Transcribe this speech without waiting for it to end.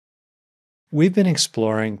We've been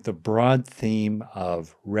exploring the broad theme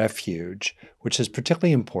of refuge, which is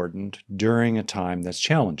particularly important during a time that's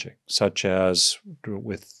challenging, such as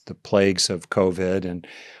with the plagues of COVID and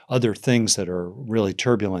other things that are really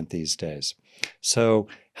turbulent these days. So,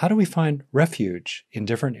 how do we find refuge in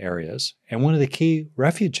different areas? And one of the key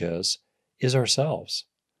refuges is ourselves.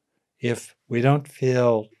 If we don't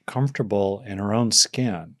feel comfortable in our own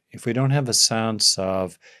skin, if we don't have a sense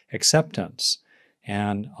of acceptance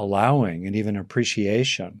and allowing and even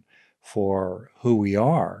appreciation for who we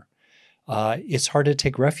are, it's hard to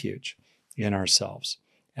take refuge in ourselves.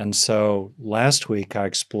 And so last week I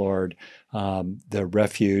explored the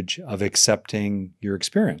refuge of accepting your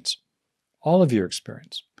experience, all of your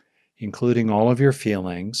experience, including all of your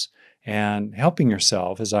feelings, and helping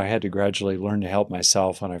yourself, as I had to gradually learn to help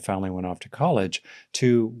myself when I finally went off to college,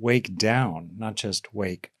 to wake down, not just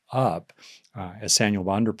wake up, as Samuel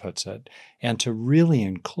Bonder puts it, and to really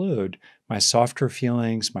include my softer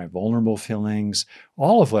feelings, my vulnerable feelings,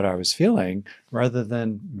 all of what I was feeling, rather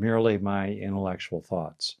than merely my intellectual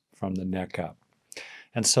thoughts from the neck up.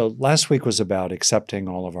 And so last week was about accepting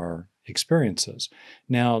all of our experiences.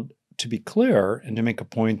 Now, to be clear, and to make a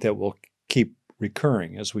point that will keep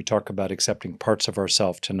recurring as we talk about accepting parts of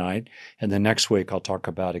ourselves tonight, and the next week I'll talk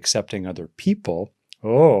about accepting other people.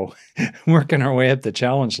 Oh, working our way up the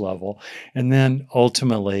challenge level. And then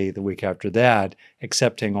ultimately, the week after that,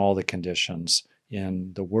 accepting all the conditions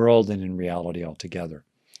in the world and in reality altogether.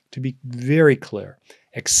 To be very clear,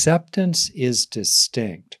 acceptance is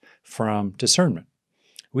distinct from discernment.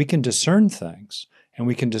 We can discern things, and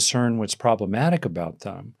we can discern what's problematic about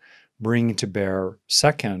them, bringing to bear,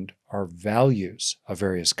 second, our values of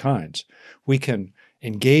various kinds. We can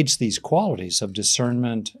engage these qualities of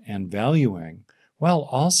discernment and valuing while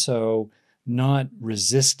also not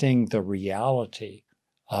resisting the reality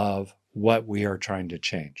of what we are trying to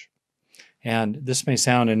change. And this may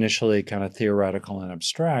sound initially kind of theoretical and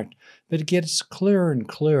abstract, but it gets clearer and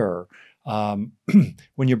clearer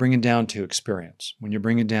when you bring it down to experience, when you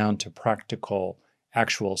bring it down to practical,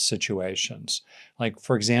 actual situations. Like,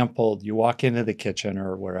 for example, you walk into the kitchen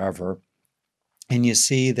or wherever, and you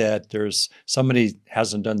see that there's somebody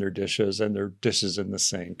hasn't done their dishes and their dishes in the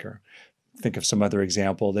sink, or think of some other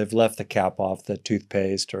example. They've left the cap off the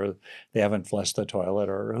toothpaste, or they haven't flushed the toilet,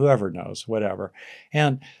 or whoever knows, whatever.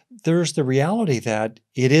 And there's the reality that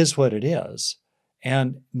it is what it is.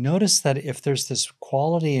 And notice that if there's this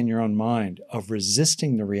quality in your own mind of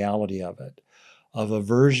resisting the reality of it, of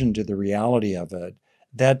aversion to the reality of it,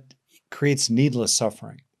 that creates needless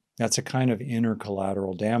suffering. That's a kind of inner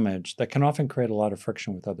collateral damage that can often create a lot of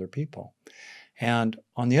friction with other people. And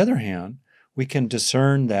on the other hand, we can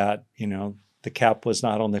discern that, the cap was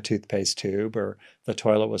not on the toothpaste tube or the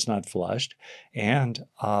toilet was not flushed. And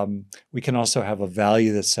we can also have a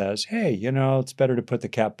value that says, hey, it's better to put the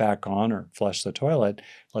cap back on or flush the toilet,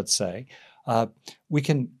 let's say. We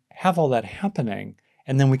can have all that happening,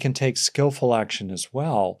 and then we can take skillful action as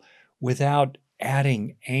well without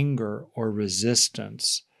adding anger or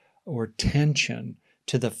resistance or tension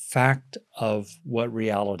to the fact of what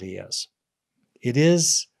reality is. It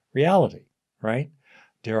is reality, right?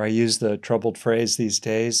 Dare I use the troubled phrase these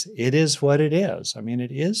days? It is what it is. I mean,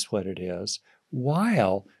 it is what it is,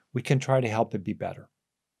 while we can try to help it be better.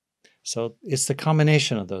 So it's the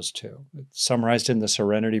combination of those two. It's summarized in the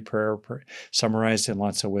Serenity Prayer, summarized in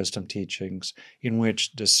lots of wisdom teachings, in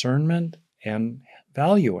which discernment and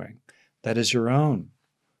valuing, that is your own,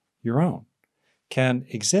 can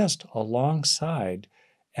exist alongside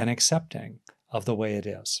an accepting of the way it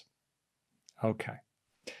is. Okay.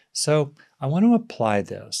 So I want to apply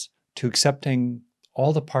this to accepting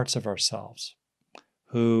all the parts of ourselves,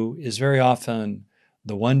 who is very often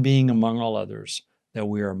the one being among all others that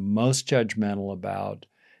we are most judgmental about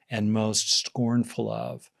and most scornful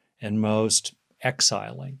of and most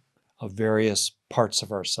exiling of various parts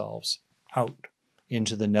of ourselves out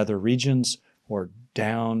into the nether regions or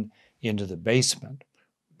down into the basement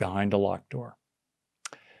behind a locked door.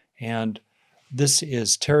 And this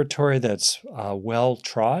is territory that's well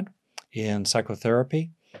trod in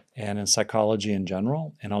psychotherapy and in psychology in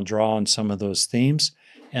general, and I'll draw on some of those themes.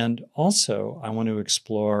 And also, I want to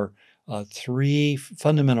explore three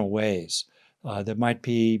fundamental ways that might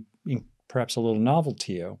be perhaps a little novel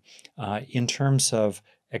to you in terms of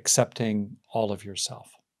accepting all of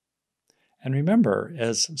yourself. And remember,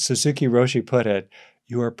 as Suzuki Roshi put it,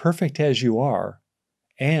 you are perfect as you are,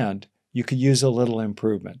 and you could use a little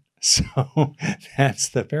improvement. So that's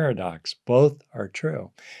the paradox. Both are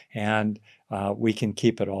true. And we can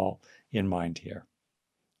keep it all in mind here.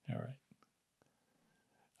 All right.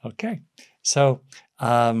 Okay. So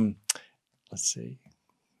let's see.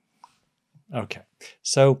 Okay.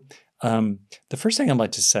 So the first thing I'd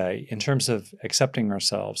like to say in terms of accepting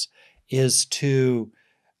ourselves is to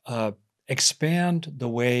uh, expand the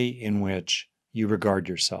way in which you regard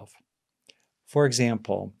yourself. For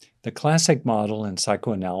example, the classic model in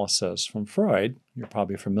psychoanalysis from Freud, you're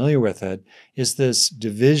probably familiar with it, is this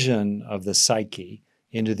division of the psyche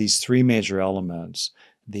into these three major elements: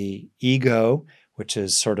 the ego, which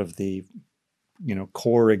is sort of the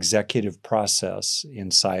core executive process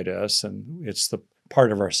inside us, and it's the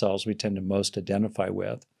part of ourselves we tend to most identify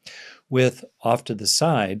with off to the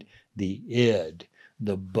side, the id,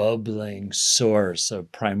 the bubbling source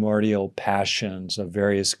of primordial passions of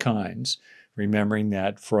various kinds, remembering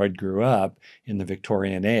that Freud grew up in the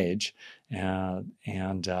Victorian age, and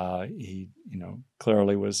he,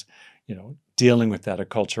 clearly was, dealing with that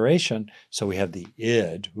acculturation. So we have the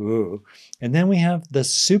id, ooh, and then we have the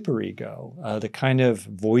superego, the kind of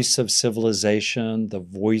voice of civilization, the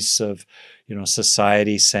voice of,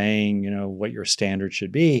 society saying, what your standard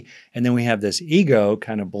should be. And then we have this ego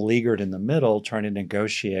kind of beleaguered in the middle, trying to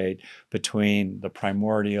negotiate between the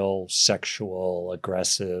primordial, sexual,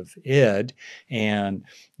 aggressive id and,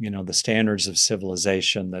 the standards of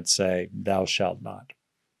civilization that say, thou shalt not.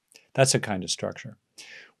 That's a kind of structure.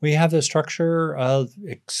 We have the structure of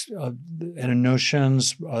and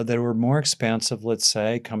notions that were more expansive, let's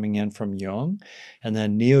say, coming in from Jung, and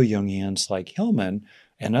then neo-Jungians like Hillman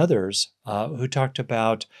and others who talked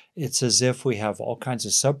about it's as if we have all kinds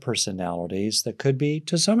of subpersonalities that could be,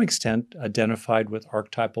 to some extent, identified with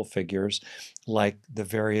archetypal figures like the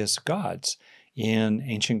various gods in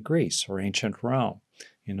ancient Greece or ancient Rome.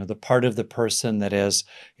 The part of the person that is,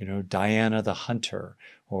 Diana the hunter,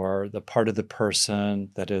 or the part of the person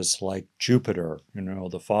that is like Jupiter,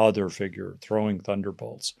 the father figure throwing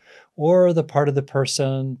thunderbolts, or the part of the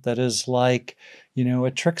person that is like,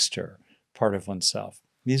 a trickster part of oneself.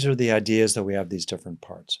 These are the ideas that we have these different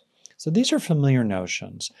parts. So these are familiar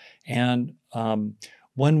notions. And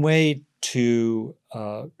one way to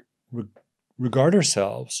regard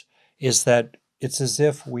ourselves is that it's as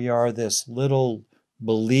if we are this little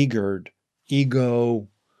beleaguered ego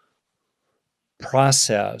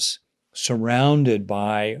process surrounded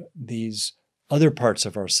by these other parts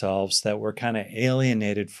of ourselves that we're kind of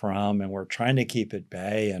alienated from, and we're trying to keep at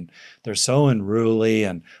bay, and they're so unruly,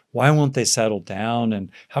 and why won't they settle down, and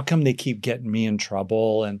how come they keep getting me in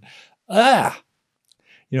trouble, and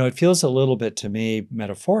it feels a little bit to me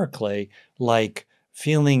metaphorically like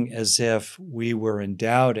feeling as if we were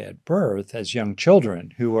endowed at birth as young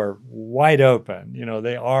children who are wide open.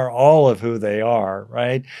 They are all of who they are,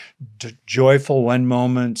 right? Joyful one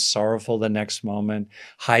moment, sorrowful the next moment,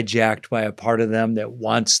 hijacked by a part of them that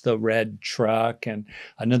wants the red truck, and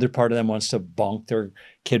another part of them wants to bonk their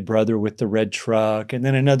kid brother with the red truck, and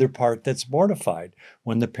then another part that's mortified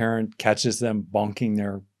when the parent catches them bonking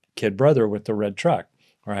their kid brother with the red truck,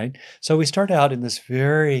 right? So we start out in this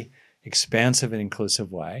very expansive and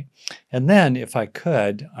inclusive way. And then, if I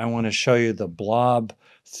could, I want to show you the blob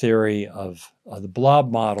theory of the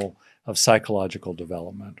blob model of psychological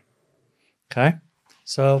development. Okay?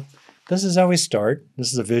 So this is how we start.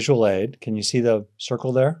 This is a visual aid. Can you see the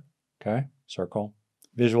circle there? Okay, circle,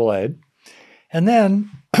 visual aid. And then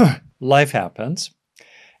life happens.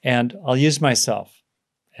 And I'll use myself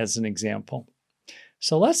as an example.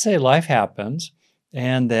 So let's say life happens,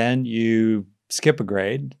 and then you skip a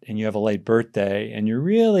grade and you have a late birthday and you're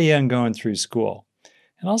really young going through school.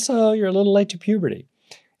 And also you're a little late to puberty.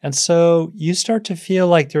 And so you start to feel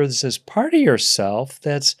like there's this part of yourself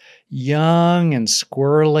that's young and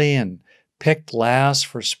squirrely and picked last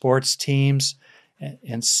for sports teams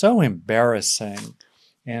and so embarrassing.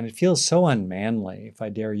 And it feels so unmanly, if I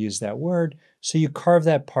dare use that word. So you carve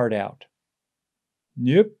that part out.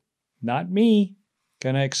 Nope, not me.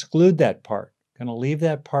 Gonna exclude that part. Going to leave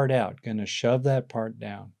that part out, going to shove that part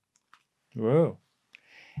down. Whoa.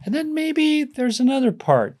 And then maybe there's another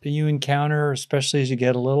part that you encounter, especially as you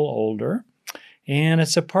get a little older. And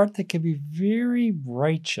it's a part that can be very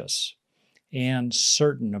righteous and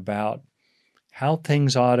certain about how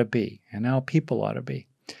things ought to be and how people ought to be,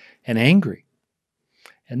 and angry.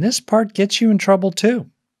 And this part gets you in trouble too.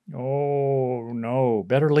 Oh, no,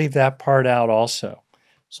 better leave that part out also.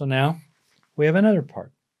 So now we have another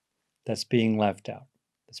part that's being left out,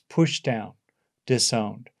 that's pushed down,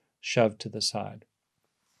 disowned, shoved to the side.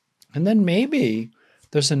 And then maybe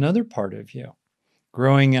there's another part of you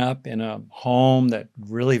growing up in a home that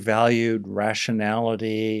really valued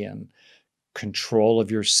rationality and control of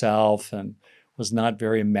yourself and was not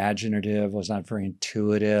very imaginative, was not very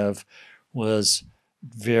intuitive, was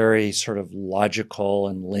very sort of logical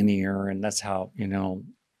and linear. And that's how,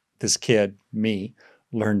 this kid, me,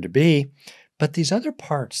 learned to be. But these other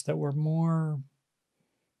parts that were more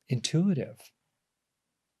intuitive,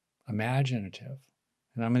 imaginative,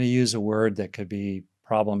 and I'm going to use a word that could be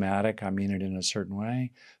problematic, I mean it in a certain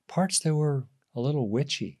way, parts that were a little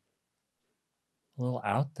witchy, a little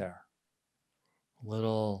out there, a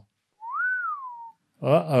little,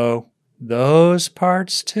 uh-oh, those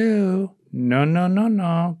parts too. No, no, no,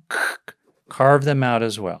 no. Carve them out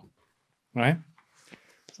as well, right?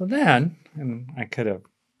 So then, and I could have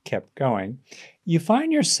kept going, you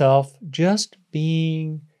find yourself just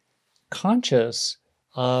being conscious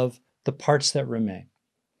of the parts that remain,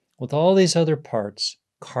 with all these other parts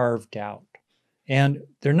carved out. And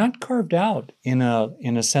they're not carved out in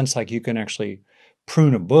a sense like you can actually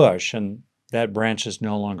prune a bush and that branch is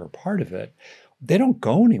no longer part of it. They don't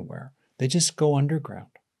go anywhere. They just go underground.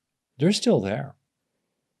 They're still there.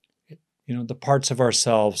 You know, the parts of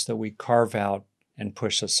ourselves that we carve out and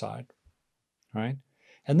push aside, right?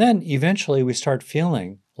 And then eventually we start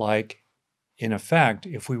feeling like, in effect,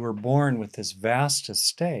 if we were born with this vast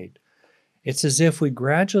estate, it's as if we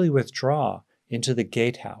gradually withdraw into the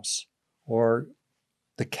gatehouse or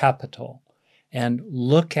the capital and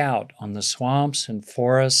look out on the swamps and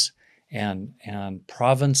forests and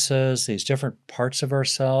provinces, these different parts of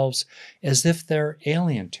ourselves, as if they're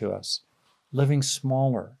alien to us, living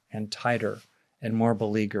smaller and tighter and more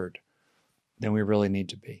beleaguered than we really need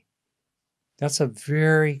to be. That's a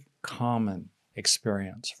very common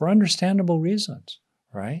experience for understandable reasons,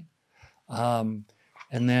 right? And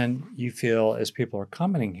then you feel, as people are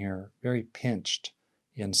commenting here, very pinched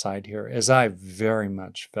inside here, as I very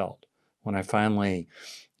much felt when I finally,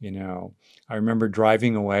 I remember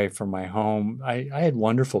driving away from my home. I had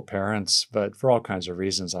wonderful parents, but for all kinds of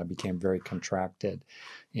reasons, I became very contracted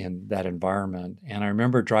in that environment. And I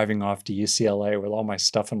remember driving off to UCLA with all my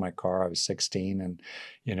stuff in my car. I was 16 and,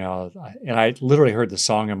 I literally heard the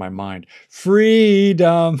song in my mind,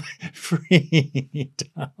 freedom,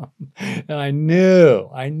 freedom. And I knew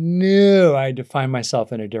I had to find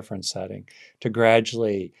myself in a different setting to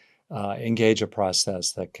gradually engage a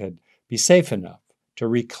process that could be safe enough to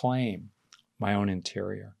reclaim my own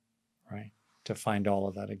interior, right? To find all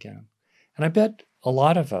of that again. And I bet a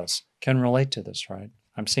lot of us can relate to this, right?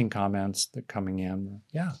 I'm seeing comments that coming in.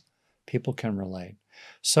 Yeah, people can relate.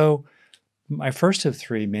 So my first of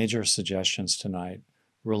three major suggestions tonight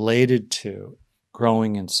related to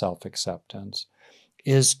growing in self-acceptance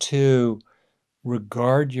is to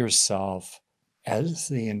regard yourself as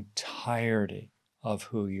the entirety of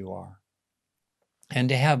who you are. And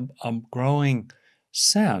to have a growing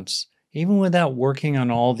sense, even without working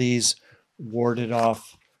on all these warded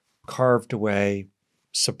off, carved away,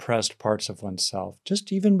 suppressed parts of oneself,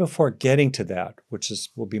 just even before getting to that,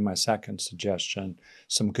 will be my second suggestion,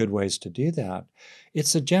 some good ways to do that.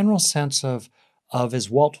 It's a general sense of, as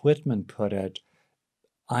Walt Whitman put it,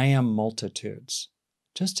 I am multitudes.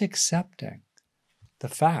 Just accepting the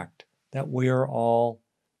fact that we are all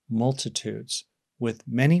multitudes with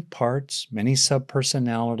many parts, many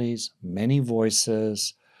subpersonalities, many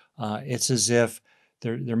voices. It's as if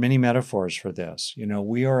there are many metaphors for this.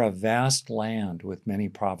 We are a vast land with many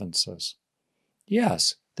provinces.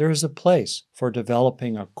 Yes, there is a place for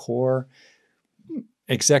developing a core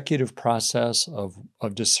executive process of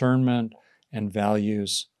discernment and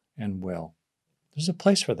values and will. There's a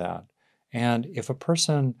place for that. And if a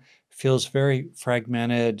person feels very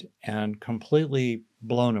fragmented and completely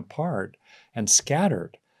blown apart and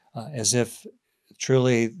scattered, as if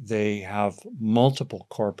truly they have multiple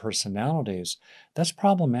core personalities, that's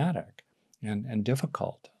problematic and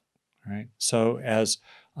difficult, right? So as,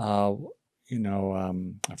 I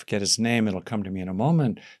forget his name, it'll come to me in a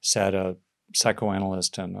moment, said a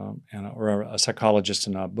psychoanalyst or a psychologist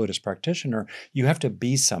and a Buddhist practitioner, you have to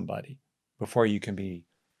be somebody before you can be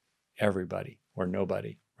everybody or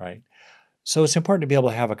nobody, right? So it's important to be able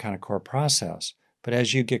to have a kind of core process. But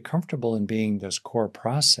as you get comfortable in being this core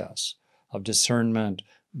process of discernment,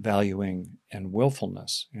 valuing, and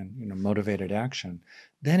willfulness, and motivated action,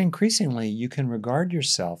 then increasingly you can regard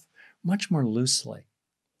yourself much more loosely,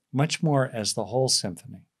 much more as the whole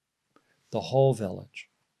symphony, the whole village,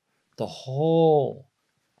 the whole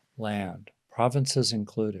land, provinces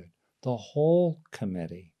included, the whole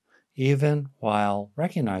committee, even while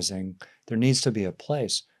recognizing there needs to be a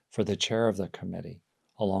place for the chair of the committee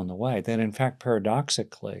along the way. That in fact,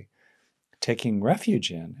 paradoxically, taking refuge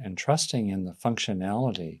in and trusting in the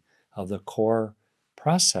functionality of the core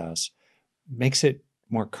process makes it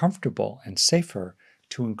more comfortable and safer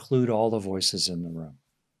to include all the voices in the room.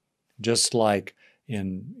 Just like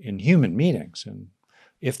in human meetings. And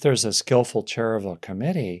if there's a skillful chair of a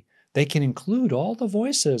committee, they can include all the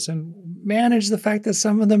voices and manage the fact that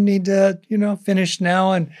some of them need to, finish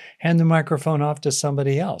now and hand the microphone off to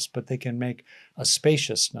somebody else. But they can make a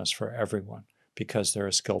spaciousness for everyone because they're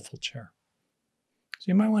a skillful chair. So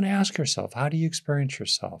you might want to ask yourself, how do you experience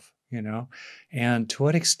yourself? And to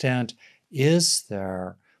what extent is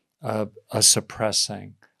there a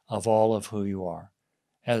suppressing of all of who you are?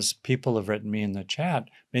 As people have written me in the chat,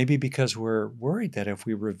 maybe because we're worried that if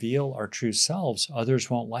we reveal our true selves,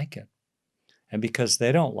 others won't like it. And because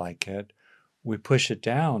they don't like it, we push it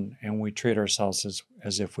down and we treat ourselves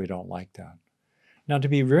as if we don't like that. Now, to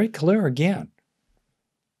be very clear again,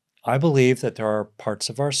 I believe that there are parts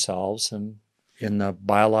of ourselves and in the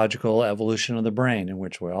biological evolution of the brain, in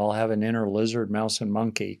which we all have an inner lizard, mouse, and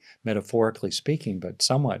monkey, metaphorically speaking, but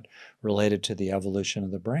somewhat related to the evolution of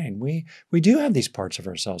the brain. We do have these parts of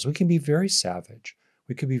ourselves. We can be very savage.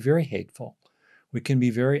 We can be very hateful. We can be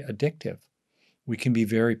very addictive. We can be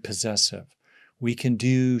very possessive. We can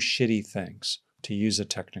do shitty things, to use a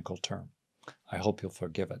technical term. I hope you'll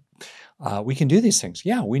forgive it. We can do these things.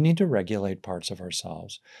 Yeah, we need to regulate parts of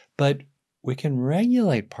ourselves, but we can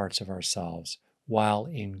regulate parts of ourselves while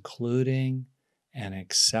including and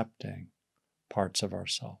accepting parts of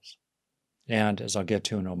ourselves. And as I'll get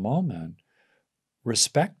to in a moment,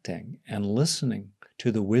 respecting and listening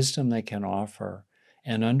to the wisdom they can offer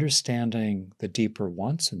and understanding the deeper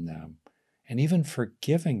wants in them and even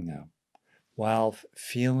forgiving them while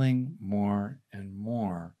feeling more and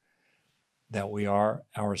more that we are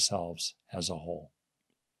ourselves as a whole.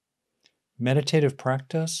 Meditative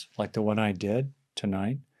practice, like the one I did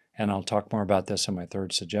tonight, and I'll talk more about this in my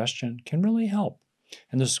third suggestion, can really help.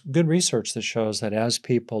 And there's good research that shows that as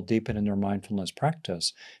people deepen in their mindfulness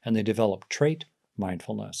practice and they develop trait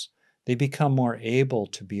mindfulness, they become more able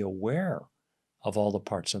to be aware of all the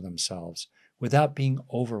parts of themselves without being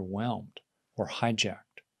overwhelmed or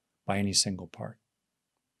hijacked by any single part.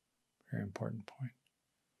 Very important point.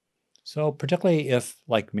 So particularly if,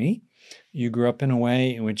 like me, you grew up in a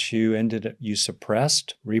way in which you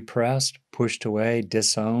suppressed, repressed, pushed away,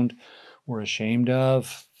 disowned, were ashamed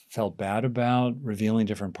of, felt bad about revealing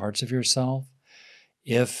different parts of yourself.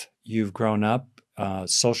 If you've grown up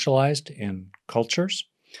socialized in cultures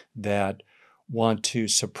that want to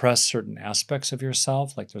suppress certain aspects of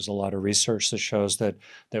yourself, like there's a lot of research that shows that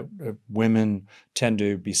women tend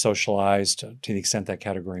to be socialized to the extent that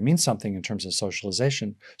category means something in terms of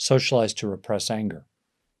socialization, socialized to repress anger.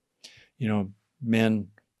 Men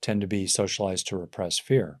tend to be socialized to repress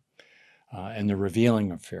fear and the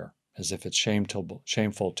revealing of fear, as if it's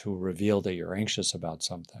shameful to reveal that you're anxious about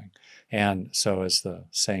something. And so as the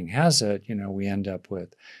saying has it, we end up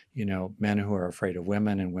with, men who are afraid of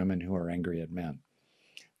women and women who are angry at men.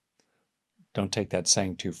 Don't take that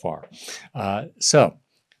saying too far. So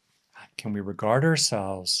can we regard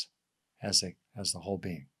ourselves as the whole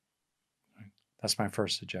being? That's my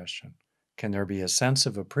first suggestion. Can there be a sense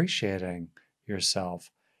of appreciating yourself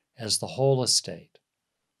as the whole estate,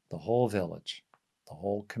 the whole village, the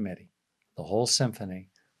whole committee, the whole symphony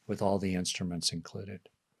with all the instruments included?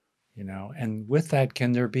 And with that,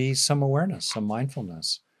 can there be some awareness, some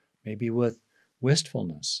mindfulness, maybe with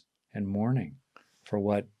wistfulness and mourning for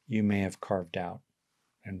what you may have carved out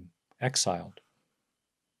and exiled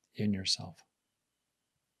in yourself?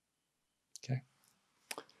 Okay.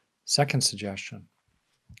 Second suggestion.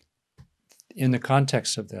 In the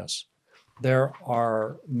context of this, there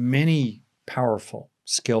are many powerful,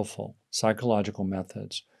 skillful psychological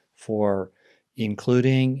methods for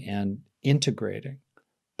including and integrating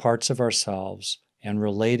parts of ourselves and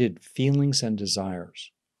related feelings and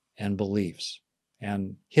desires and beliefs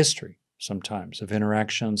and history sometimes of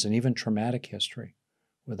interactions and even traumatic history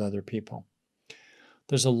with other people.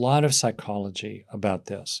 There's a lot of psychology about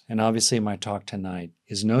this, and obviously my talk tonight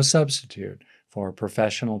is no substitute for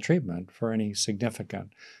professional treatment for any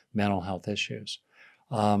significant mental health issues.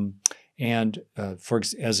 As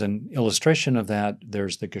an illustration of that,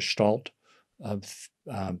 there's the Gestalt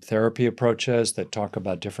therapy approaches that talk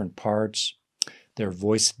about different parts. There are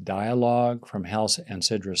voice dialogue from Hal and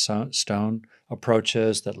Sidra Stone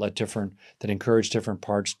approaches that encourage different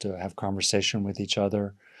parts to have conversation with each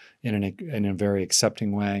other in a very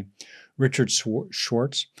accepting way. Richard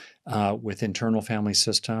Schwartz with Internal Family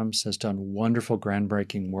Systems has done wonderful,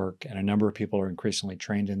 groundbreaking work, and a number of people are increasingly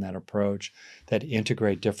trained in that approach that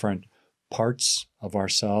integrate different parts of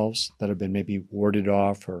ourselves that have been maybe warded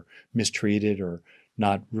off or mistreated or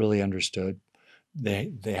not really understood.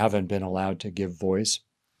 They haven't been allowed to give voice.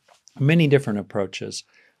 Many different approaches.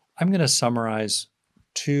 I'm going to summarize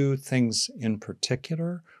two things in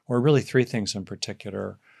particular, or really three things in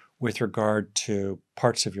particular, with regard to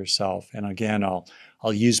parts of yourself. And again,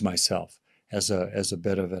 I'll use myself as a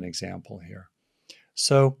bit of an example here.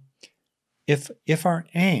 So if our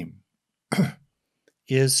aim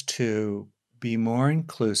is to be more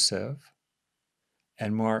inclusive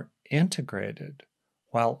and more integrated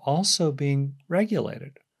while also being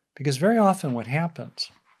regulated, because very often what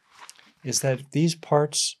happens is that if these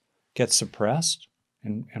parts get suppressed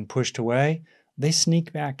and pushed away, they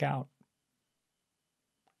sneak back out.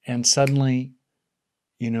 And suddenly,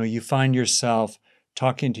 you find yourself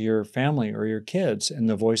talking to your family or your kids in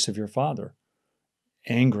the voice of your father,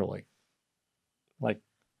 angrily. Like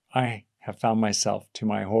I have found myself, to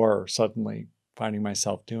my horror, suddenly finding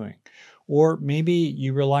myself doing. Or maybe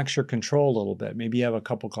you relax your control a little bit. Maybe you have a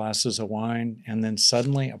couple glasses of wine, and then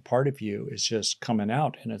suddenly a part of you is just coming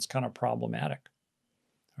out, and it's kind of problematic,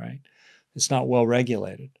 right? It's not well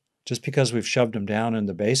regulated. Just because we've shoved them down in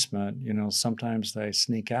the basement, sometimes they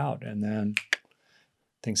sneak out, and then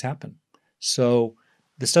things happen. So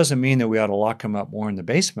this doesn't mean that we ought to lock them up more in the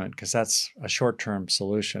basement, because that's a short-term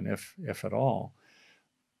solution, if at all.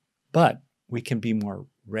 But we can be more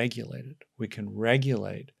regulated. We can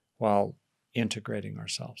regulate while integrating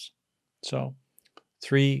ourselves. So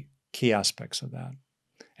 3 key aspects of that.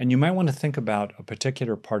 And you might want to think about a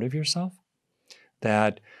particular part of yourself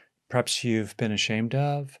that perhaps you've been ashamed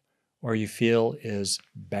of, or you feel is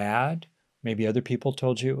bad. Maybe other people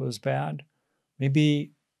told you it was bad.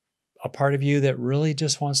 Maybe a part of you that really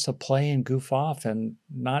just wants to play and goof off and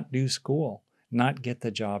not do school, not get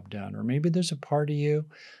the job done. Or maybe there's a part of you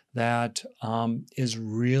that is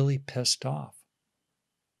really pissed off.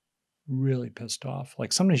 Really pissed off.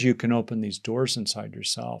 Like sometimes you can open these doors inside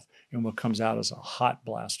yourself, and what comes out is a hot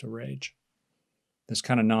blast of rage. That's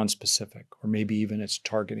kind of non-specific, or maybe even it's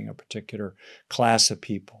targeting a particular class of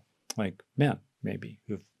people, like men, maybe,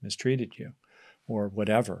 who've mistreated you, or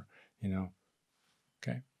whatever,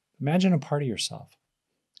 Okay. Imagine a part of yourself.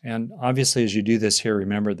 And obviously, as you do this here,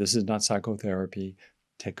 remember, this is not psychotherapy.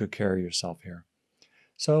 Take good care of yourself here.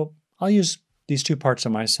 So I'll use these 2 parts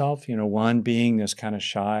of myself, one being this kind of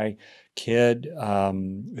shy kid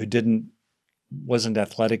who wasn't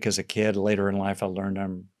athletic as a kid. Later in life, I learned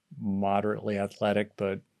I'm moderately athletic,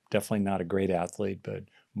 but definitely not a great athlete, but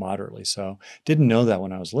moderately so. Didn't know that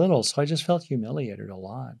when I was little, so I just felt humiliated a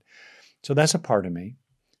lot. So that's a part of me.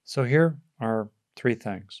 So here are 3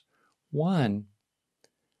 things. 1,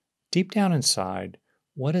 deep down inside,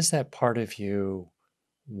 what is that part of you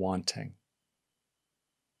wanting?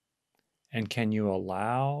 And can you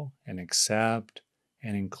allow and accept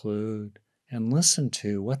and include and listen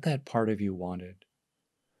to what that part of you wanted?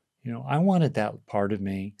 I wanted that part of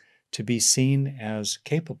me to be seen as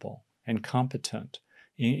capable and competent,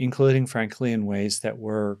 including, frankly, in ways that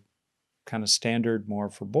were kind of standard more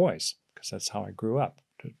for boys, because that's how I grew up,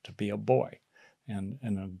 to be a boy and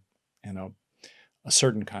a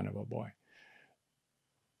certain kind of a boy.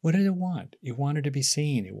 What did it want? It wanted to be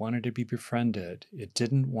seen. It wanted to be befriended. It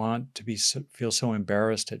didn't want to feel so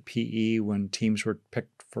embarrassed at PE when teams were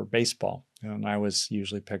picked for baseball, and I was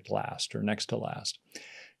usually picked last or next to last.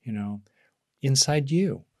 Inside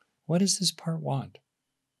you, what does this part want?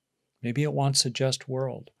 Maybe it wants a just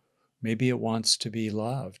world. Maybe it wants to be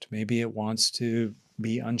loved. Maybe it wants to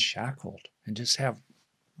be unshackled and just have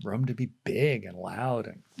room to be big and loud.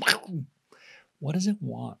 And what does it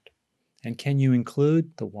want? And can you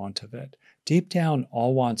include the want of it? Deep down,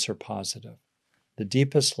 all wants are positive. The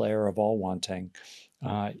deepest layer of all wanting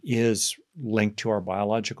is linked to our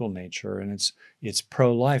biological nature, and it's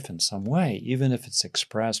pro-life in some way, even if it's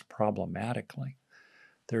expressed problematically.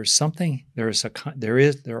 There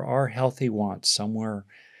are healthy wants somewhere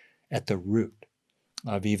at the root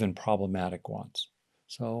of even problematic wants.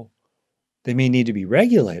 So they may need to be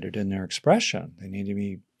regulated in their expression. They need to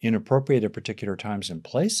be inappropriate at particular times and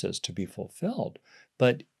places to be fulfilled.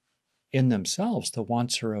 But in themselves, the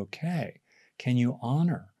wants are okay. Can you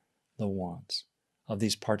honor the wants of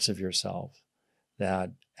these parts of yourself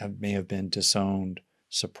that may have been disowned,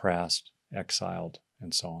 suppressed, exiled,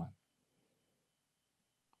 and so on?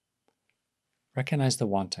 Recognize the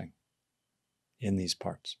wanting in these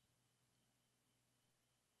parts.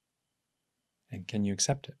 And can you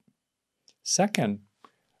accept it? Second,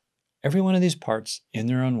 every one of these parts, in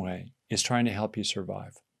their own way, is trying to help you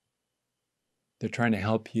survive. They're trying to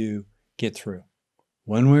help you get through,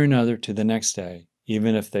 one way or another, to the next day,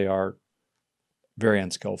 even if they are very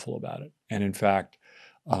unskillful about it, and in fact,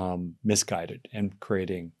 misguided and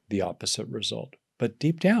creating the opposite result. But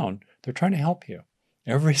deep down, they're trying to help you.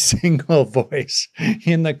 Every single voice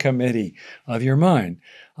in the committee of your mind,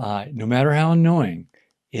 no matter how annoying,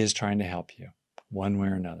 is trying to help you, one way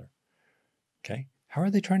or another. Okay? How are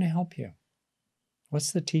they trying to help you?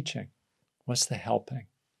 What's the teaching? What's the helping,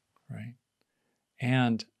 right?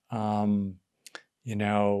 And,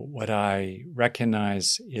 what I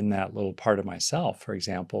recognize in that little part of myself, for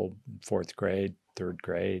example, fourth grade, third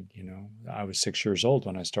grade, I was 6 years old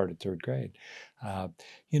when I started third grade,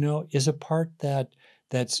 is a part that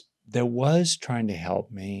was trying to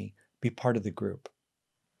help me be part of the group,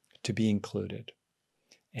 to be included,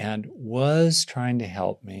 and was trying to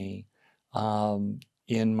help me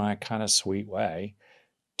in my kind of sweet way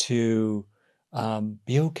to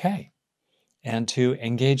be okay and to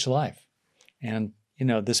engage life. And,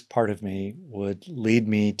 this part of me would lead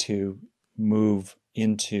me to move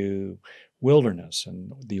into wilderness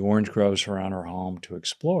and the orange groves around our home to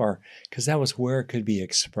explore, because that was where it could be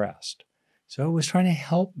expressed. So it was trying to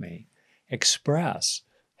help me express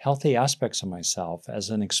healthy aspects of myself as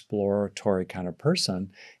an exploratory kind of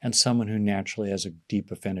person and someone who naturally has a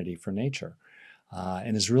deep affinity for nature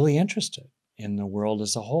and is really interested in the world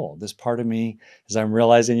as a whole. This part of me, as I'm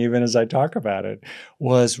realizing even as I talk about it,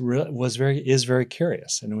 is very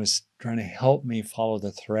curious, and it was trying to help me follow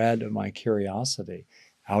the thread of my curiosity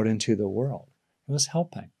out into the world. It was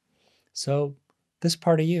helping. So this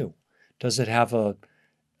part of you, does it have a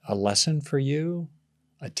lesson for you,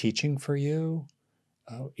 a teaching for you?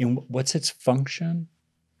 What's its function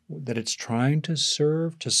that it's trying to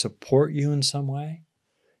serve, to support you in some way?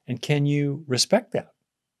 And can you respect that?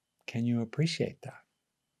 Can you appreciate that?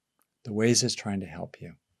 The ways it's trying to help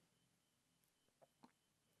you.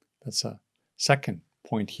 That's a second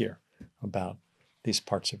point here about these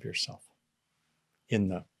parts of yourself in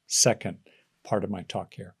the second part of my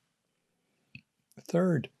talk here.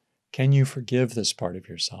 Third, can you forgive this part of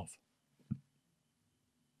yourself?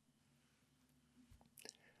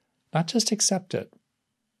 Not just accept it,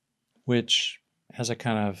 which has a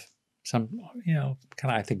kind of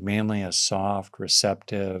I think mainly a soft,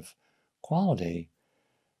 receptive quality.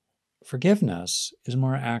 Forgiveness is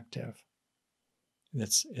more active.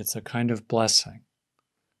 It's a kind of blessing.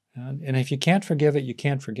 And if you can't forgive it, you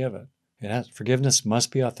can't forgive it. Forgiveness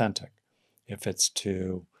must be authentic if it's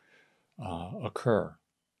to occur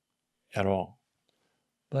at all.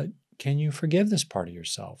 But can you forgive this part of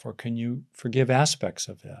yourself, or can you forgive aspects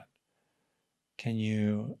of it? Can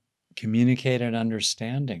you communicate an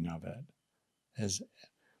understanding of it as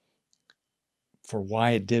for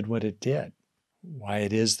why it did what it did, why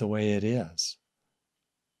it is the way it is?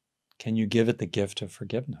 Can you give it the gift of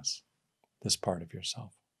forgiveness, this part of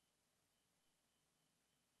yourself?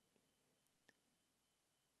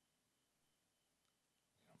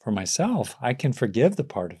 For myself, I can forgive the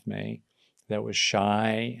part of me that was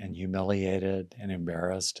shy and humiliated and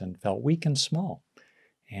embarrassed and felt weak and small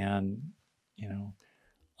and,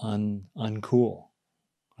 uncool,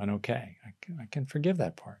 unokay. I can forgive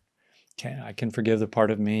that part. I can forgive the part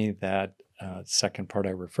of me that, second part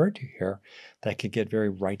I referred to here, that could get very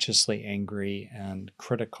righteously angry and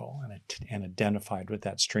critical and identified with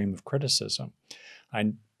that stream of criticism.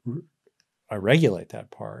 I regulate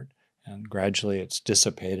that part, and gradually it's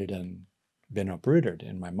dissipated and been uprooted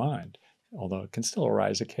in my mind, although it can still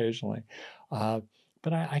arise occasionally.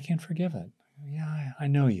 But I can forgive it. Yeah, I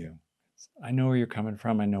know you. I know where you're coming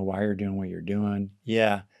from. I know why you're doing what you're doing.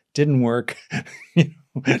 Yeah, didn't work.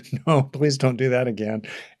 No, please don't do that again.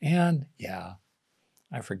 And yeah,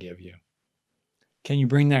 I forgive you. Can you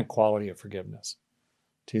bring that quality of forgiveness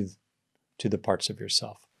to the parts of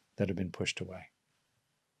yourself that have been pushed away?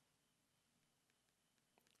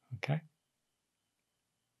 Okay.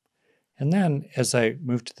 And then as I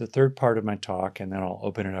move to the third part of my talk, and then I'll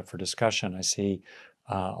open it up for discussion, I see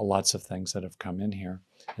lots of things that have come in here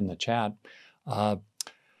in the chat.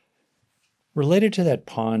 Related to that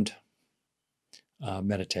pond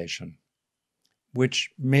meditation,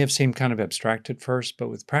 which may have seemed kind of abstract at first, but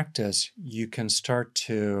with practice, you can start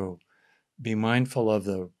to be mindful of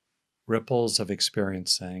the ripples of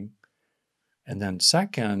experiencing. And then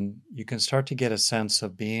second, you can start to get a sense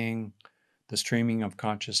of being the streaming of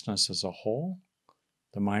consciousness as a whole,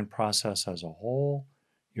 the mind process as a whole,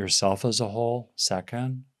 yourself as a whole,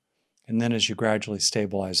 second. And then as you gradually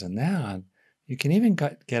stabilize in that, you can even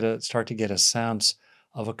start to get a sense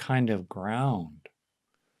of a kind of ground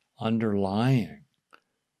underlying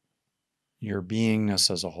your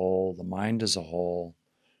beingness as a whole, the mind as a whole,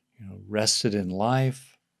 rested in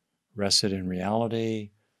life, rested in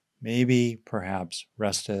reality, maybe perhaps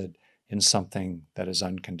rested in something that is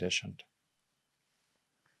unconditioned.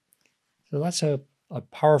 So that's a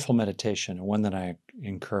powerful meditation, and one that I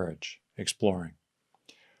encourage exploring.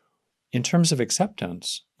 In terms of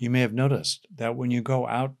acceptance, you may have noticed that when you go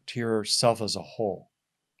out to yourself as a whole,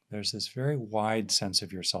 There's this very wide sense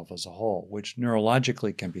of yourself as a whole, which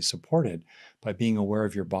neurologically can be supported by being aware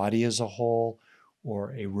of your body as a whole,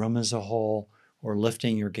 or a room as a whole, or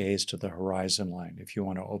lifting your gaze to the horizon line if you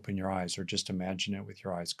want to open your eyes, or just imagine it with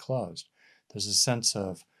your eyes closed. There's a sense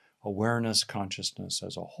of awareness, consciousness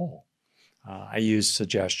as a whole. I use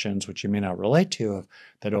suggestions, which you may not relate to,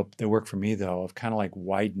 that work for me though, of kind of like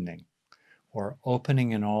widening or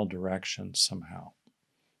opening in all directions somehow.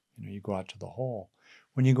 You go out to the whole.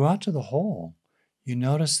 When you go out to the whole, you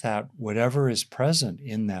notice that whatever is present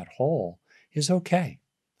in that whole is okay.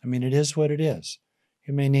 I mean, it is what it is.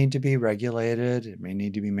 It may need to be regulated, it may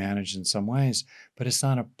need to be managed in some ways, but it's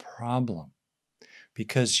not a problem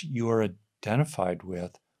because you are identified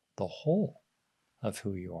with the whole of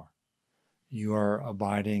who you are. You are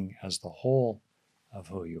abiding as the whole of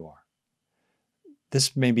who you are.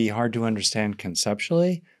 This may be hard to understand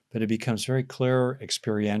conceptually, but it becomes very clear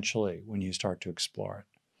experientially when you start to explore it.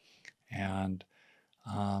 And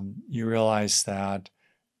you realize that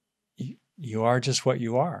you are just what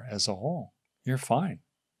you are as a whole. You're fine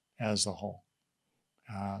as a whole.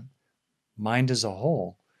 Mind as a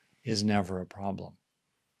whole is never a problem.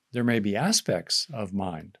 There may be aspects of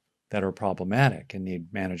mind that are problematic and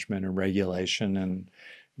need management and regulation and,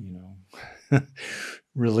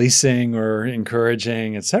 releasing or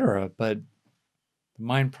encouraging, etc. But the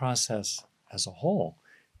mind process as a whole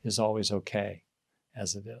is always okay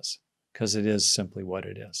as it is, because it is simply what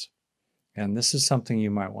it is. And this is something you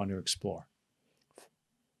might want to explore.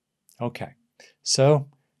 Okay, so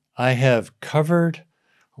I have covered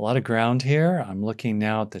a lot of ground here. I'm looking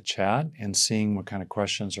now at the chat and seeing what kind of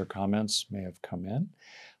questions or comments may have come in.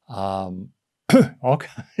 All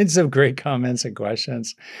kinds of great comments and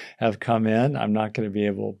questions have come in. I'm not going to be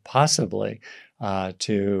able possibly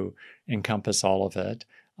to encompass all of it.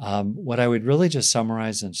 What I would really just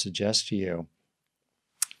summarize and suggest to you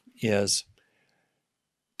is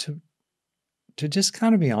to just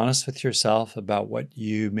kind of be honest with yourself about what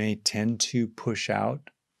you may tend to push out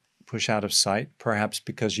of sight, perhaps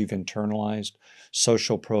because you've internalized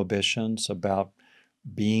social prohibitions about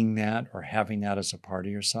being that or having that as a part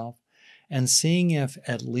of yourself, and seeing if,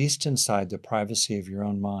 at least inside the privacy of your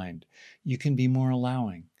own mind, you can be more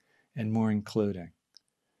allowing and more including.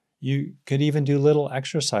 You could even do little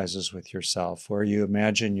exercises with yourself where you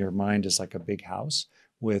imagine your mind is like a big house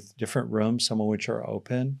with different rooms, some of which are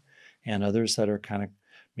open and others that are kind of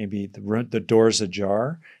maybe the doors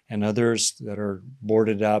ajar, and others that are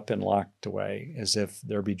boarded up and locked away as if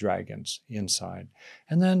there be dragons inside.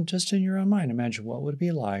 And then just in your own mind, imagine what would it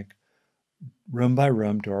be like, room by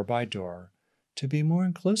room, door by door, to be more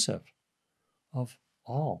inclusive of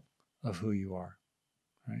all of who you are,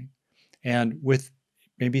 right? And with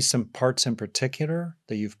maybe some parts in particular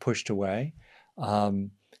that you've pushed away,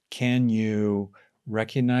 can you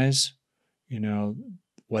recognize,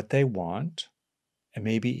 what they want, and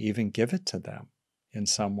maybe even give it to them in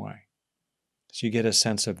some way? So you get a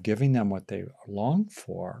sense of giving them what they long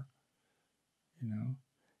for,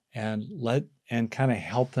 and kind of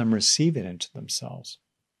help them receive it into themselves.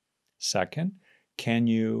 Second, can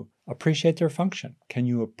you appreciate their function? Can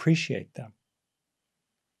you appreciate them?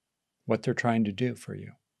 What they're trying to do for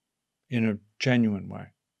you in a genuine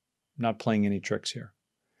way, not playing any tricks here.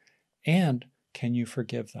 And can you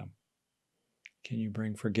forgive them? Can you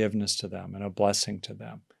bring forgiveness to them and a blessing to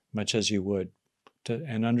them, much as you would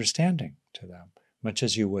and understanding to them, much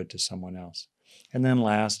as you would to someone else? And then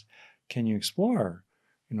last, can you explore,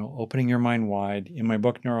 opening your mind wide? In my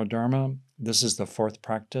book, Neurodharma, this is the fourth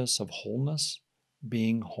practice of wholeness,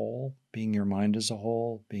 being whole, being your mind as a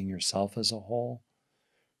whole, being yourself as a whole,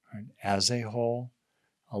 right? As a whole,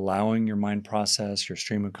 allowing your mind process, your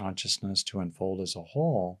stream of consciousness to unfold as a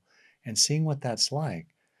whole, and seeing what that's like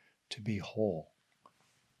to be whole,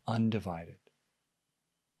 undivided.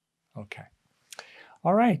 Okay.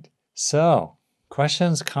 All right. So,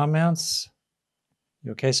 questions, comments?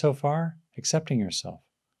 You okay so far? Accepting yourself.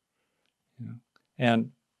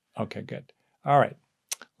 And, okay, good. All right.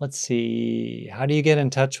 Let's see. How do you get in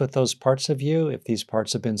touch with those parts of you if these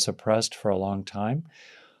parts have been suppressed for a long time?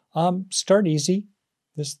 Start easy.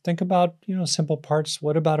 Just think about, simple parts.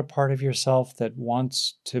 What about a part of yourself that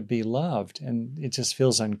wants to be loved and it just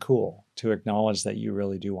feels uncool to acknowledge that you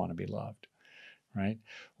really do want to be loved, right?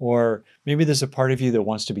 Or maybe there's a part of you that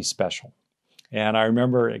wants to be special. And I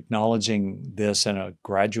remember acknowledging this in a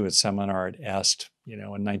graduate seminar at EST, in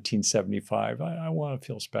 1975. I want to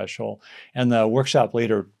feel special. And the workshop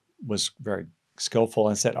leader was very skillful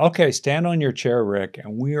and said, okay, stand on your chair, Rick,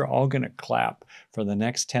 and we are all going to clap for the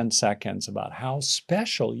next 10 seconds about how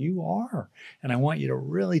special you are. And I want you to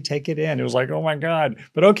really take it in. It was like, oh my God,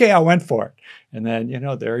 but okay, I went for it. And then,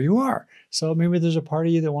 there you are. So maybe there's a part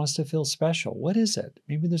of you that wants to feel special. What is it?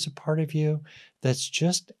 Maybe there's a part of you that's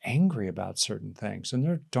just angry about certain things. And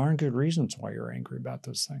there are darn good reasons why you're angry about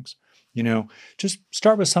those things. Just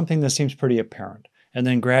start with something that seems pretty apparent. And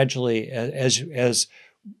then gradually, as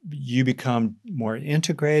you become more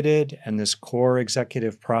integrated and this core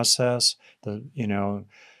executive process,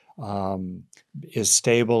 is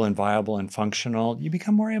stable and viable and functional, you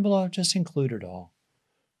become more able to just include it all.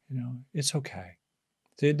 It's okay.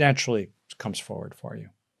 It naturally comes forward for you.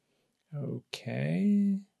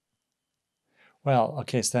 Okay. Well,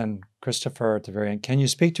 okay, so then Christopher at the very end, can you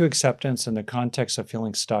speak to acceptance in the context of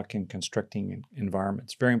feeling stuck in constricting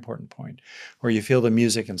environments? Very important point, where you feel the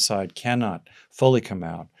music inside cannot fully come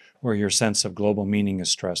out, where your sense of global meaning is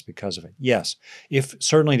stressed because of it. Yes,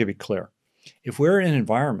 certainly to be clear, if we're in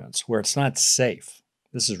environments where it's not safe,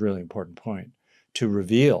 this is a really important point, to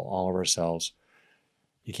reveal all of ourselves,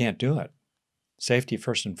 you can't do it. Safety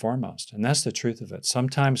first and foremost, and that's the truth of it.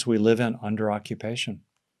 Sometimes we live in under occupation,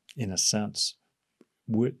 in a sense,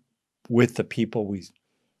 with the people we,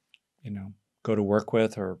 go to work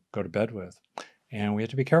with or go to bed with. And we have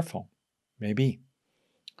to be careful, maybe.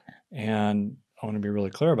 And I want to be really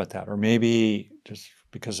clear about that. Or maybe just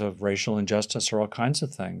because of racial injustice or all kinds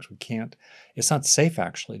of things, it's not safe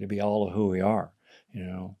actually to be all of who we are.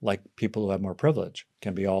 Like people who have more privilege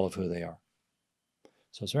can be all of who they are.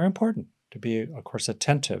 So it's very important to be, of course,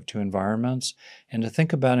 attentive to environments and to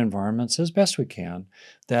think about environments as best we can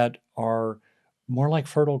that are more like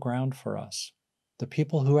fertile ground for us. The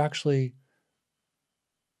people who actually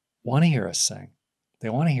want to hear us sing, they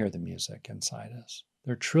want to hear the music inside us.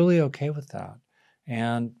 They're truly okay with that.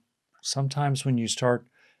 And sometimes when you start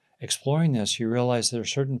exploring this, you realize there are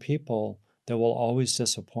certain people that will always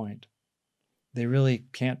disappoint. They really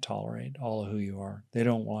can't tolerate all of who you are. They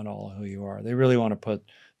don't want all of who you are. They really want to put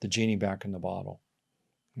the genie back in the bottle.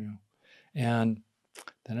 And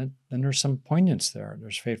then there's some poignance there.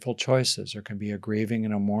 There's fateful choices. There can be a grieving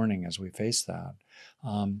and a mourning as we face that.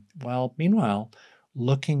 Meanwhile,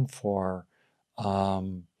 looking for,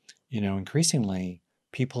 increasingly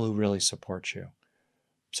people who really support you.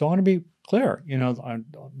 So I want to be clear,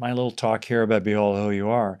 my little talk here about behold who you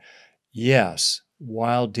are. Yes,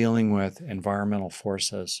 while dealing with environmental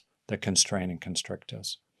forces that constrain and constrict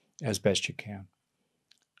us as best you can.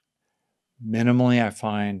 Minimally, I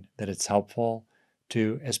find that it's helpful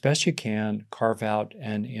to, as best you can, carve out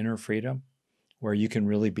an inner freedom where you can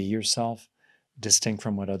really be yourself, distinct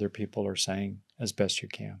from what other people are saying as best you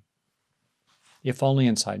can. If only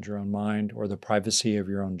inside your own mind or the privacy of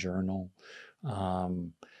your own journal,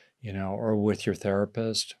 or with your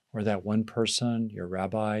therapist or that one person, your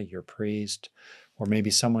rabbi, your priest, or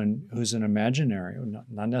maybe someone who's an imaginary,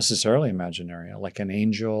 not necessarily imaginary, like an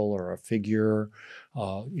angel or a figure,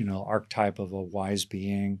 archetype of a wise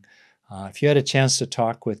being. If you had a chance to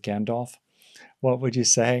talk with Gandalf, what would you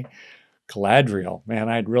say? Galadriel. Man,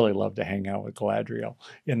 I'd really love to hang out with Galadriel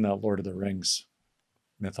in the Lord of the Rings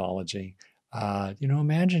mythology.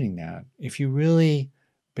 Imagining that. If you really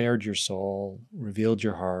bared your soul, revealed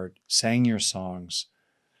your heart, sang your songs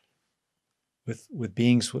with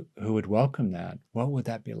beings who would welcome that, what would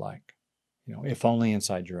that be like? If only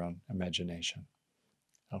inside your own imagination.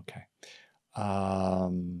 Okay.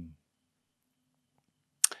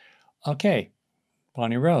 Okay,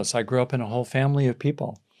 Bonnie Rose, I grew up in a whole family of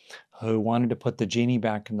people who wanted to put the genie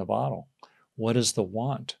back in the bottle. What is the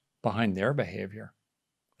want behind their behavior?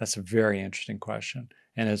 That's a very interesting question,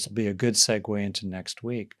 and it'll be a good segue into next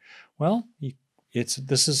week. Well,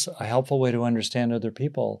 this is a helpful way to understand other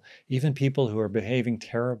people, even people who are behaving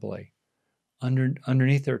terribly.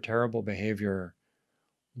 Underneath their terrible behavior,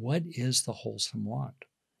 what is the wholesome want?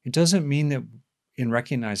 It doesn't mean that in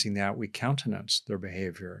recognizing that we countenance their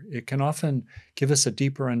behavior. It can often give us a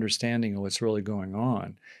deeper understanding of what's really going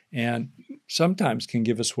on, and sometimes can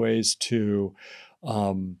give us ways to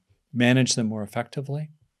manage them more effectively,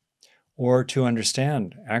 or to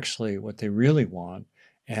understand actually what they really want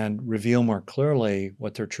and reveal more clearly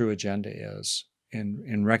what their true agenda is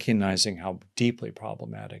in recognizing how deeply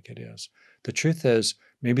problematic it is. The truth is,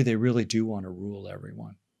 maybe they really do want to rule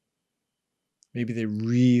everyone. Maybe they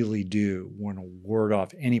really do want to ward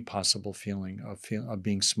off any possible feeling of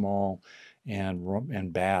being small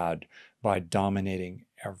and bad by dominating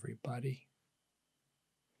everybody.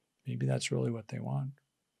 Maybe that's really what they want.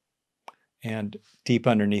 And deep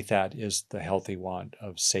underneath that is the healthy want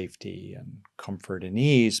of safety and comfort and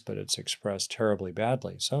ease, but it's expressed terribly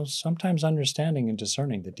badly. So sometimes understanding and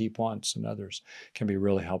discerning the deep wants in others can be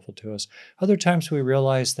really helpful to us. Other times we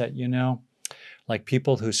realize that, like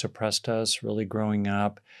people who suppressed us really growing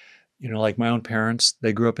up, like my own parents,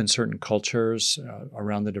 they grew up in certain cultures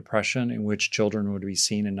around the Depression in which children would be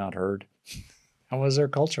seen and not heard. That was their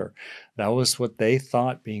culture. That was what they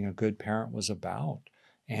thought being a good parent was about.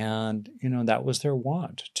 And, that was their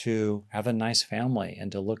want, to have a nice family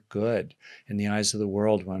and to look good in the eyes of the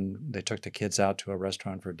world when they took the kids out to a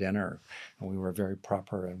restaurant for dinner and we were very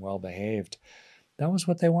proper and well behaved. That was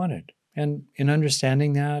what they wanted. And in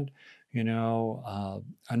understanding that,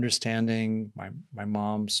 understanding my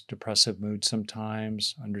mom's depressive mood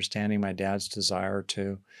sometimes, understanding my dad's desire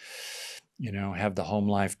to, have the home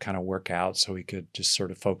life kind of work out so he could just sort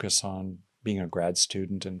of focus on being a grad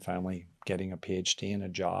student and finally getting a PhD and a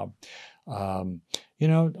job.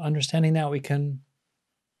 Understanding that we can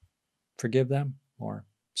forgive them more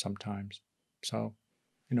sometimes. So,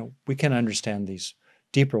 we can understand these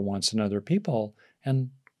deeper wants in other people, and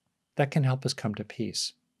that can help us come to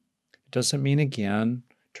peace. It doesn't mean, again,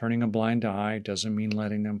 turning a blind eye, doesn't mean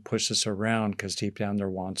letting them push us around because deep down their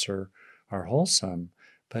wants are wholesome,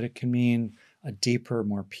 but it can mean a deeper,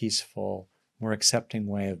 more peaceful, more accepting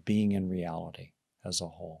way of being in reality as a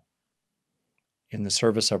whole, in the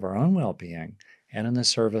service of our own well-being and in the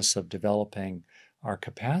service of developing our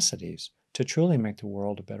capacities to truly make the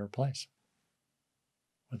world a better place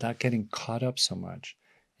without getting caught up so much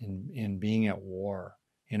in being at war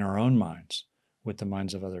in our own minds with the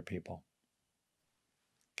minds of other people.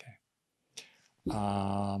 Okay.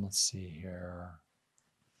 Let's see here.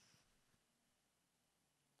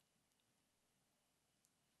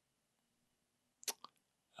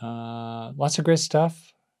 Lots of great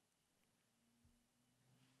stuff.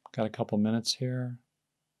 Got a couple minutes here.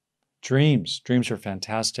 Dreams are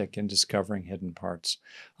fantastic in discovering hidden parts.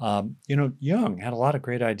 Jung had a lot of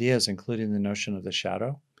great ideas, including the notion of the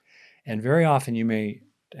shadow. And very often you may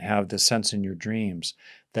have the sense in your dreams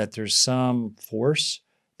that there's some force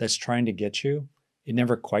that's trying to get you. It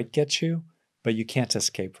never quite gets you, but you can't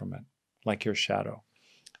escape from it, like your shadow.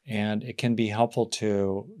 And it can be helpful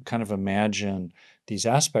to kind of imagine these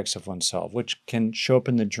aspects of oneself, which can show up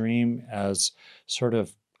in the dream as sort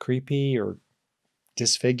of creepy or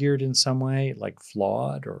disfigured in some way, like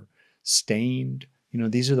flawed or stained.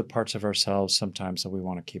 These are the parts of ourselves sometimes that we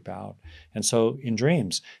want to keep out. And so in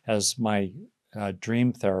dreams, as my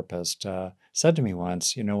dream therapist said to me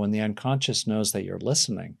once, when the unconscious knows that you're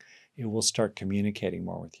listening, it will start communicating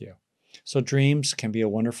more with you. So dreams can be a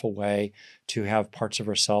wonderful way to have parts of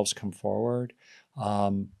ourselves come forward.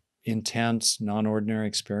 Intense, non-ordinary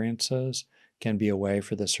experiences can be a way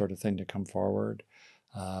for this sort of thing to come forward.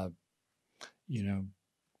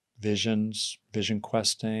 Visions, vision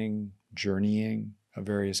questing, journeying of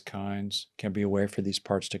various kinds can be a way for these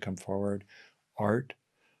parts to come forward. Art,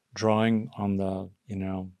 drawing on the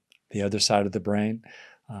other side of the brain,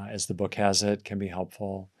 as the book has it, can be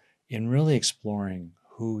helpful in really exploring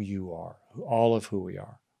who you are, all of who we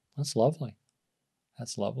are. That's lovely.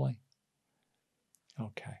 That's lovely.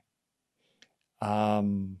 Okay. Yeah.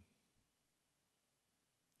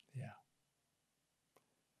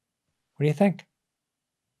 What do you think?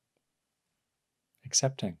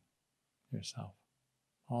 Accepting yourself,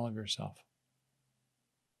 all of yourself.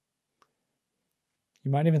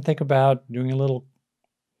 You might even think about doing a little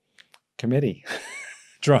committee,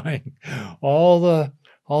 drawing all the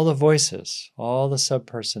voices, all the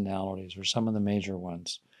subpersonalities, or some of the major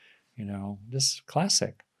ones, just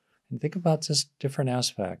classic. And think about just different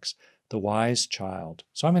aspects. The wise child.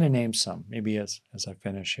 So I'm going to name some, maybe as I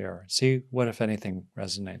finish here. See what, if anything,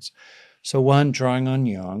 resonates. So one, drawing on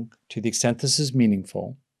Jung, to the extent this is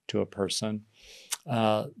meaningful to a person.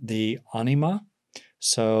 The anima,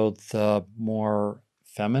 so the more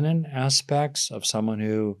feminine aspects of someone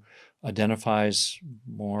who identifies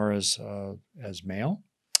more as male,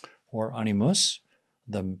 or animus,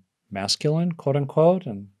 the masculine, quote unquote,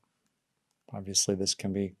 and obviously this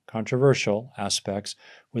can be controversial aspects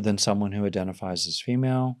within someone who identifies as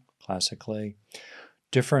female, classically.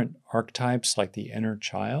 Different archetypes like the inner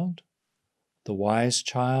child, the wise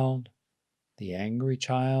child, the angry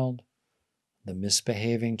child, the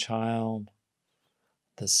misbehaving child,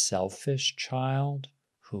 the selfish child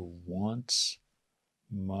who wants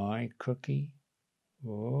my cookie.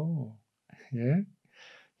 Oh, yeah.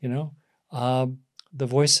 The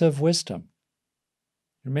voice of wisdom.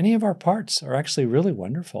 Many of our parts are actually really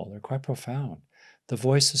wonderful. They're quite profound. The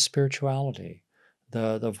voice of spirituality,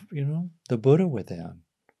 the Buddha within.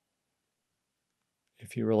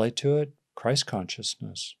 If you relate to it, Christ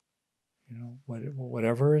consciousness,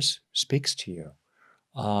 whatever speaks to you.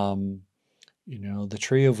 The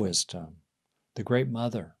tree of wisdom, the great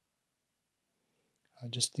mother,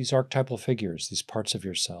 just these archetypal figures, these parts of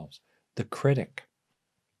yourselves, the critic,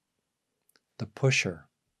 the pusher,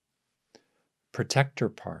 protector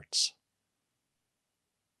parts,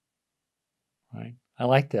 right? I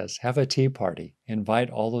like this. Have a tea party. Invite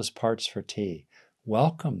all those parts for tea.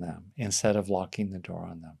 Welcome them instead of locking the door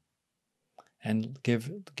on them. And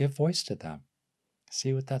give voice to them.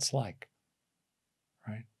 See what that's like,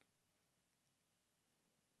 right?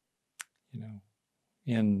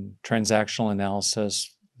 In transactional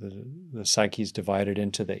analysis, the psyche is divided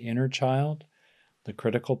into the inner child, the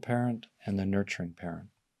critical parent, and the nurturing parent.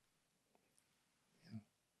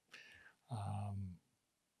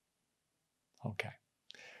 Okay.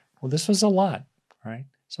 Well, this was a lot, right?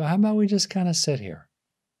 So how about we just kind of sit here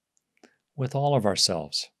with all of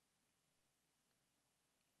ourselves,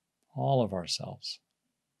 all of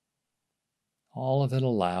it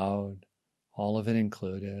allowed, all of it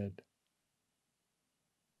included.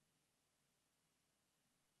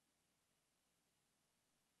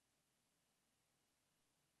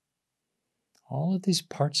 All of these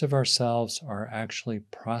parts of ourselves are actually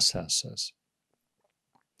processes.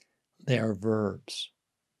 They are verbs,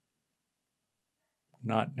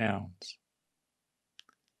 not nouns.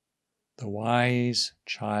 The wise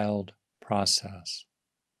child process,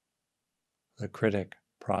 the critic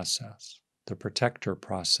process, the protector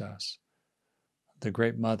process, the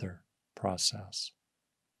great mother process.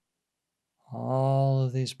 All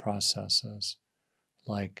of these processes,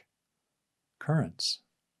 like currents,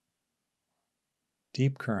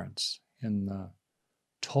 deep currents in the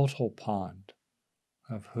total pond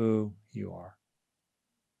of who you are.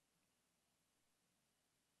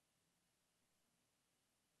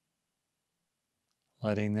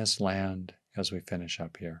 Letting this land as we finish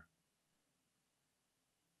up here.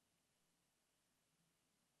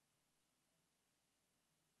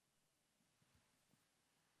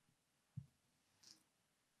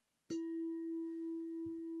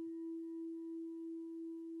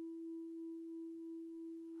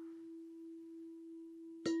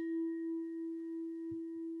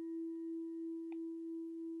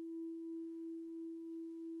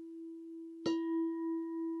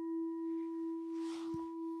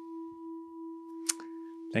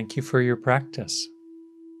 Thank you for your practice.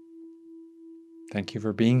 Thank you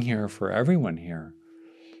for being here for everyone here.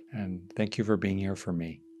 And thank you for being here for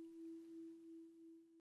me.